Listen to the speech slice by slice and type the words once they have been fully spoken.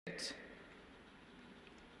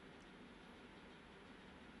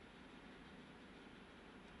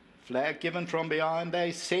Flag given from behind.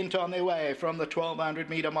 They sent on their way from the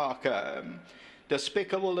 1200-meter marker.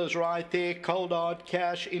 Despicable is right there. Cold Hard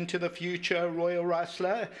Cash into the future. Royal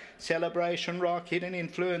Rustler. Celebration Rock. Hidden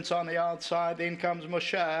Influence on the outside. Then comes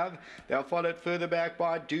Mushav. They're followed further back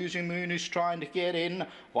by Doozy Moon, who's trying to get in.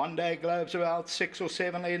 One Day Globe's about 6 or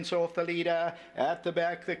 7 lengths off the leader. At the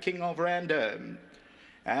back, the King of Random.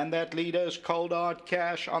 And that leader's Cold Hard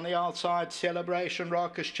Cash on the outside. Celebration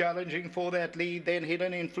Rock is challenging for that lead. Then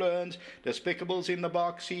Hidden Influence. Despicable's in the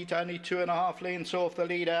box seat, only 2.5 lengths off the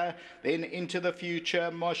leader. Then Into the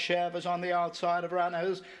Future. Moshav is on the outside of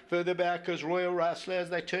runners. Further back is Royal Rustler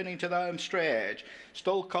as they turn into the home stretch.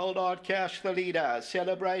 Still Cold Hard Cash the leader.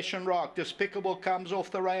 Celebration Rock. Despicable comes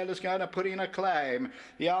off the rail, is going to put in a claim.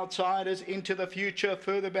 The outside is Into the Future.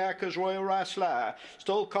 Further back is Royal Rustler.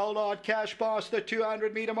 Still Cold Hard Cash past the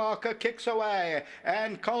 200-meter marker, kicks away,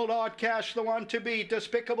 and Cold Hard Cash the one to beat.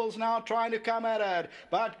 Despicable's now trying to come at it,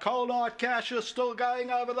 but Cold Hard Cash is still going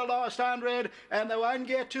over the last 100, and they won't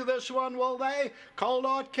get to this one, will they? Cold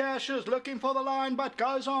Hard Cash is looking for the line, but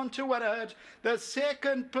goes on to win it. The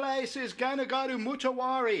second place is going to go to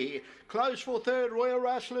Mutawari. Close for third. Royal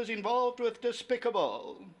Rustlers involved with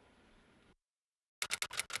Despicable.